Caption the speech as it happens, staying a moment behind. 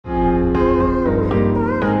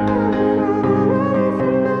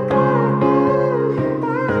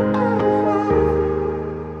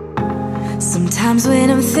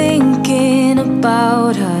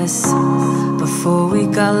about us before we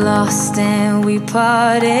got lost and we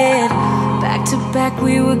parted. Back to back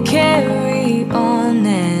we would carry on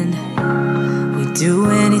and we'd do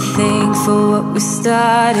anything for what we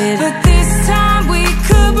started. But this time we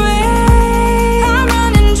could break. I'm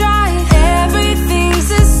running dry, everything's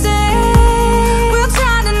the same. We'll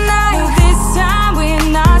try tonight. This time we're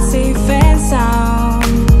not safe and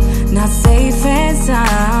sound. Not safe and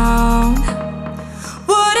sound.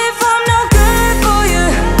 What if I'm no good for you?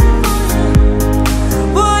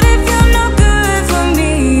 What if you're no good for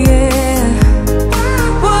me? Yeah.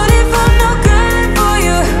 What if I'm no good for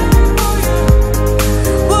you?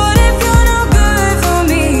 What if you're no good for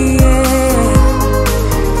me? Yeah.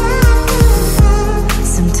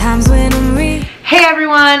 Sometimes when I'm Hey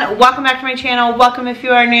everyone, welcome back to my channel. Welcome if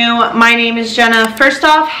you are new. My name is Jenna. First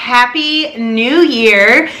off, Happy New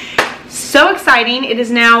Year. So exciting. It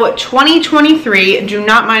is now 2023. Do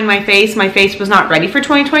not mind my face. My face was not ready for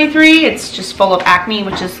 2023. It's just full of acne,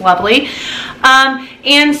 which is lovely.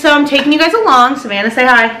 And so I'm taking you guys along. Savannah, say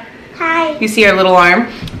hi. Hi. You see her little arm.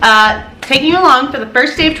 Taking you along for the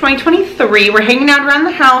first day of 2023. We're hanging out around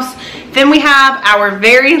the house. Then we have our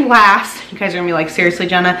very last, you guys are gonna be like, seriously,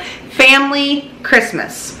 Jenna, family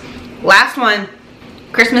Christmas. Last one.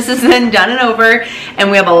 Christmas is then done and over,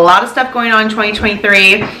 and we have a lot of stuff going on in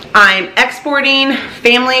 2023. I'm exporting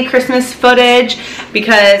family Christmas footage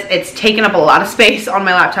because it's taken up a lot of space on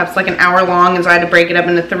my laptop. It's like an hour long, and so I had to break it up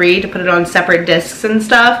into 3 to put it on separate discs and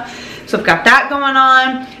stuff. So I've got that going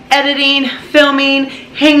on. Editing, filming,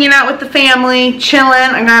 hanging out with the family, chilling.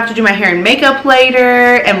 I'm gonna have to do my hair and makeup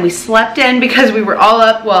later, and we slept in because we were all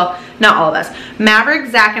up. Well, not all of us.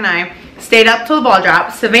 Maverick, Zach, and I stayed up till the ball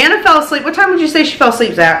drop. Savannah fell asleep. What time would you say she fell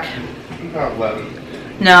asleep, Zach? About 11.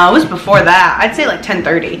 No, it was before that. I'd say like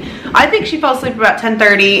 10:30. I think she fell asleep about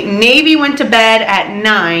 10:30. Navy went to bed at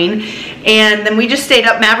 9, and then we just stayed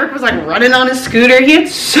up. Maverick was like running on his scooter. He had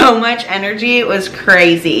so much energy. It was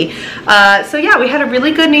crazy. So yeah, we had a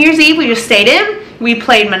really good New Year's Eve. We just stayed in. We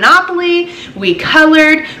played Monopoly. We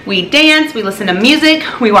colored. We danced. We listened to music.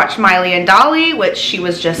 We watched Miley and Dolly, which she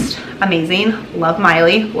was just amazing. Love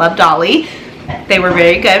Miley. Love Dolly. They were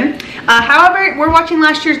very good. However, we're watching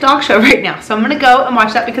last year's dog show right now, so I'm gonna go and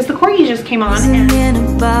watch that because the corgis just came on. Singing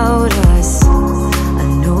about us, I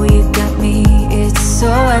know you got me, it's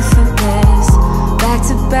so effortless. Back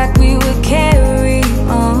to back we would carry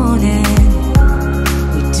on and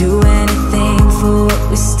we'd do anything for what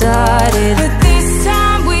we started. But this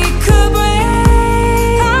time we could break.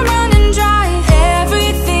 I'm running dry,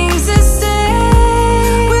 everything's the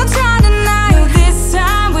same. We'll try tonight. This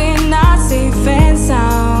time we're not safe and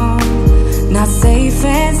sound. Not safe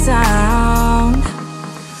and sound.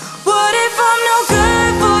 What if I'm no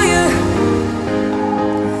good for you?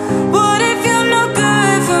 What if you're no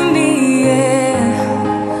good for me? Yeah.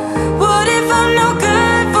 What if I'm no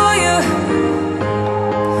good for you?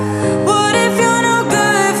 What if you're no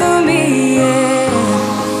good for me? Yeah.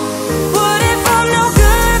 What if I'm no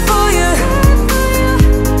good for you?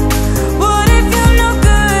 What if you're no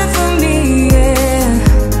good for me? Yeah.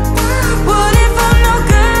 What if I'm no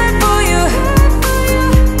good for you?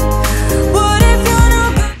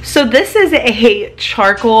 So this is a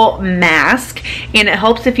charcoal mask, and it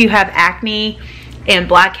helps if you have acne and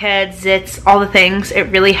blackheads, zits, all the things. It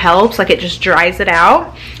really helps. Like, it just dries it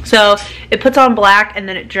out. So it puts on black and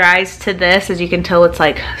then it dries to this. As you can tell, it's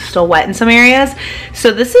like still wet in some areas.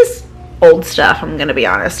 So this is old stuff, I'm gonna be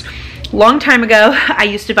honest. Long time ago, I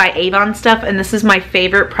used to buy Avon stuff, and this is my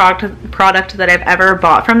favorite product that I've ever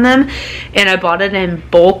bought from them. And I bought it in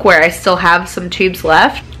bulk where I still have some tubes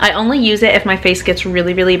left. I only use it if my face gets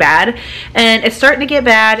really, really bad. And it's starting to get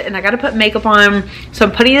bad, and I gotta put makeup on. So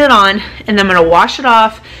I'm putting it on, and then I'm gonna wash it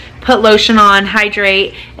off, put lotion on,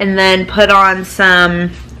 hydrate, and then put on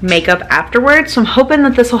some makeup afterwards. So I'm hoping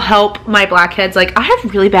that this will help my blackheads. Like, I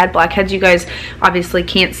have really bad blackheads. You guys obviously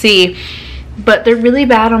can't see, but they're really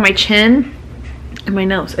bad on my chin and my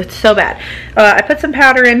nose. It's so bad. I put some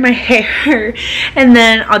powder in my hair, and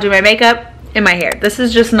then I'll do my makeup and my hair. This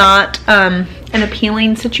is just not an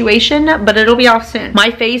appealing situation, but it'll be off soon.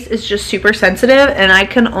 My face is just super sensitive, and I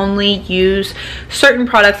can only use certain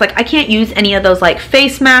products. Like, I can't use any of those like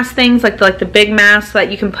face mask things, like the big masks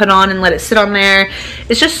that you can put on and let it sit on there.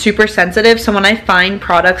 It's just super sensitive. So when I find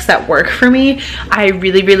products that work for me, I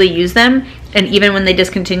really, really use them. And even when they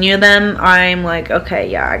discontinue them, I'm like, okay,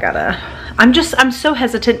 yeah, I gotta. I'm so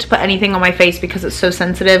hesitant to put anything on my face because it's so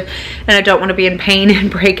sensitive, and I don't want to be in pain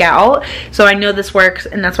and break out. So I know this works,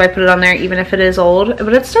 and that's why I put it on there, even if it is old.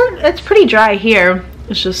 But it's pretty dry here.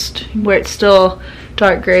 It's just where it's still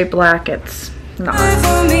dark gray, black, it's not.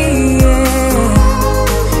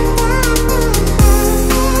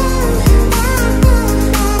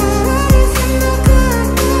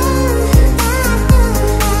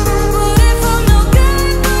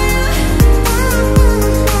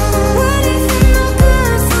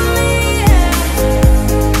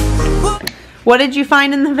 What did you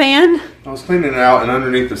find in the van? I was cleaning it out and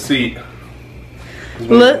underneath the seat.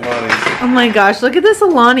 Look. Oh my gosh, look at this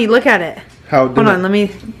Alani. Look at it. Hold on, let me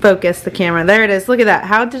focus the camera. There it is. Look at that.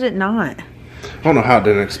 How did it not? I don't know how it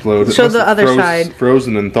didn't explode. Show the other side.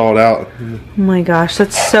 Frozen and thawed out. Oh my gosh,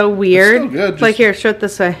 that's so weird. It's still good. Like here, show it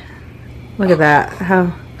this way. Look at that.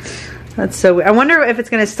 How? That's so weird. I wonder if it's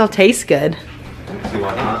gonna still taste good. See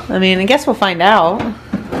why not? I mean, I guess we'll find out.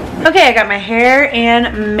 Okay, I got my hair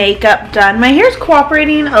and makeup done. My hair's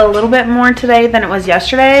cooperating a little bit more today than it was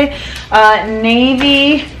yesterday.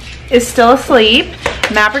 Navy is still asleep.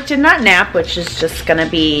 Maverick did not nap, which is just gonna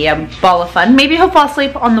be a ball of fun. Maybe he'll fall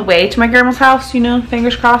asleep on the way to my grandma's house, you know,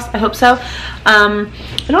 fingers crossed. I hope so. I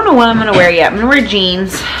don't know what I'm gonna wear yet. I'm gonna wear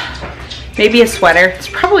jeans, maybe a sweater. It's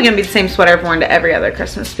probably gonna be the same sweater I've worn to every other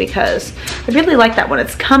Christmas because I really like that one.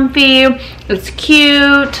 It's comfy, it's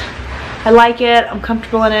cute, I like it, I'm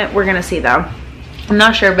comfortable in it. We're gonna see though. I'm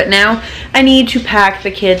not sure, but now I need to pack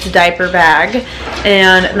the kids' diaper bag,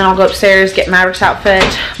 and then I'll go upstairs, get Maverick's outfit,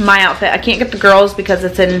 my outfit. I can't get the girls because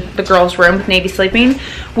it's in the girls' room with Navy sleeping.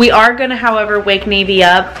 We are gonna, however, wake Navy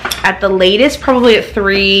up at the latest, probably at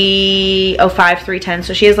 3:05, 3:10.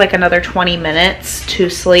 So she has like another 20 minutes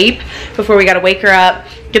to sleep before we gotta wake her up,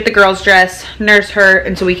 get the girls dressed, nurse her,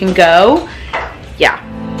 and so we can go. Yeah.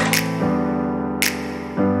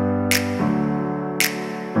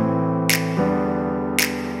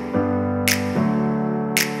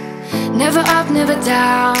 Never up, never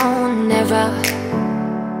down, never.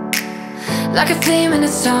 Like a theme in a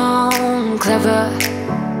song, clever.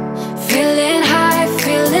 Feeling high,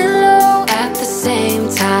 feeling low at the same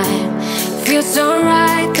time. Feels so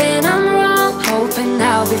right, then I'm wrong, hoping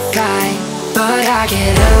I'll be fine. But I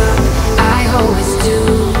get up, I always do.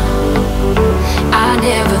 I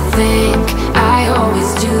never think, I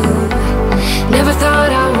always do. Never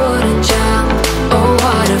thought I wouldn't jump, oh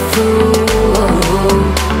what a fool.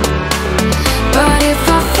 But if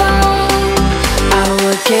I fall, I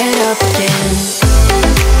will get up again.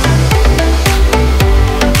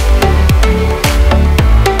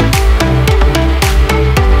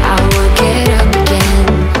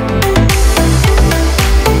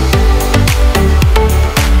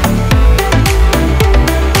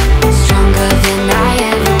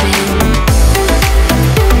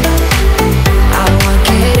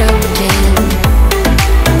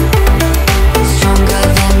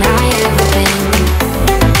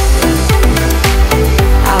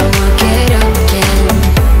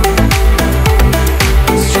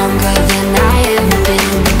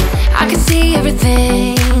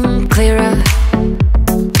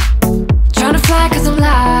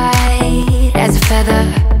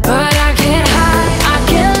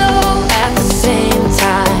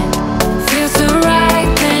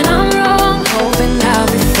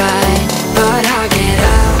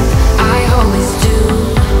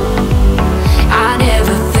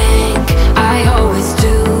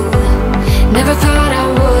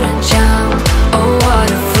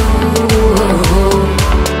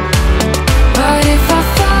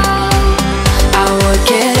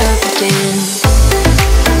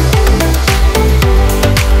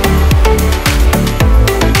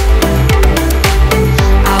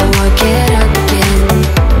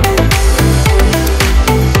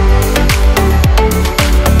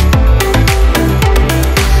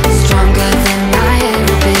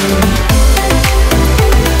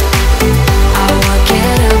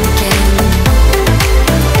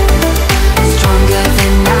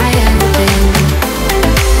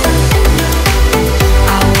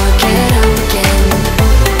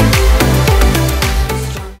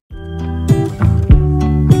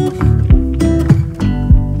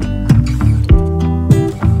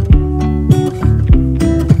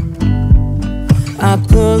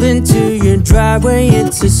 Driveway,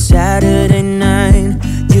 it's a Saturday night.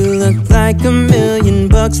 You look like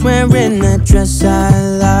 $1,000,000 wearing that dress I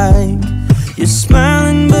like. You're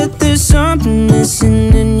smiling, but there's something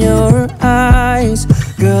missing in your eyes.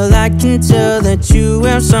 Girl, I can tell that you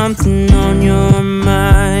have something on your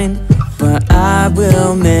mind. But I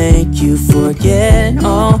will make you forget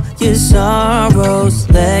all your sorrows.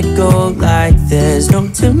 Let go like there's no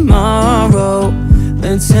tomorrow.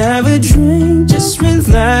 Let's have a drink, just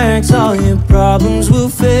relax, all your problems will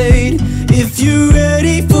fade. If you're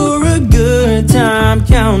ready for a good time,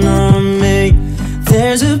 count on me.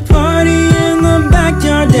 There's a party in the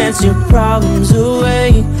backyard, dance your problems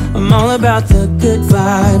away. I'm all about the good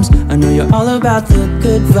vibes, I know you're all about the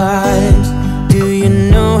good vibes. Do you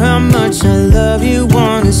know how much I love you,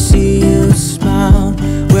 wanna see you smile?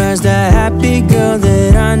 Where's that happy girl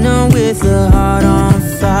that I know with a heart on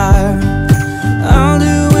fire? I'll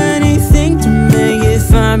do anything to make it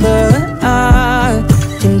fine, but I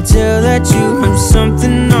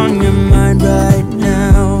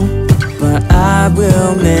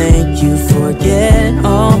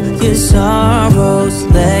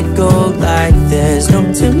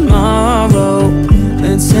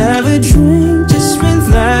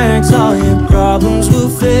problems will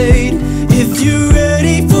fade. If you're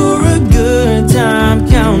ready for a good time,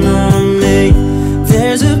 count on me.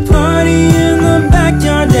 There's a party in the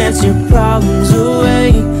backyard, dance your problems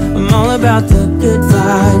away. I'm all about the good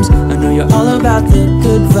vibes, I know you're all about the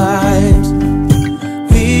good vibes.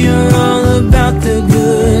 We are all about the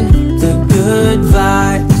good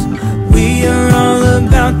vibes. We are all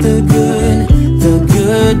about the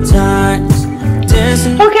good times.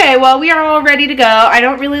 Dancing. Okay, well, we are all ready to go. I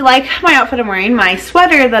don't really like my outfit I'm wearing. My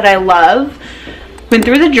sweater that I love went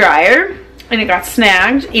through the dryer and it got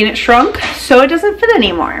snagged and it shrunk, so it doesn't fit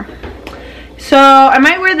anymore. So I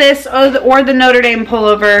might wear this or the Notre Dame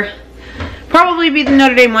pullover. Probably be the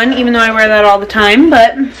Notre Dame one, even though I wear that all the time,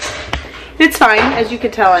 but it's fine. As you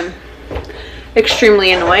can tell, I'm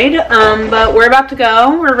extremely annoyed, but we're about to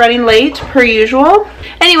go. We're running late per usual.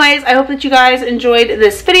 Anyways, I hope that you guys enjoyed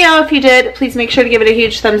this video. If you did, please make sure to give it a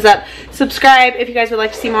huge thumbs up. Subscribe if you guys would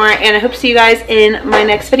like to see more, and I hope to see you guys in my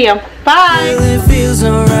next video. Bye! Well, it feels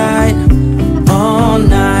alright all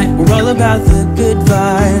night. We're all about the good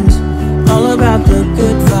vibes, all about the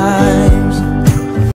good vibes.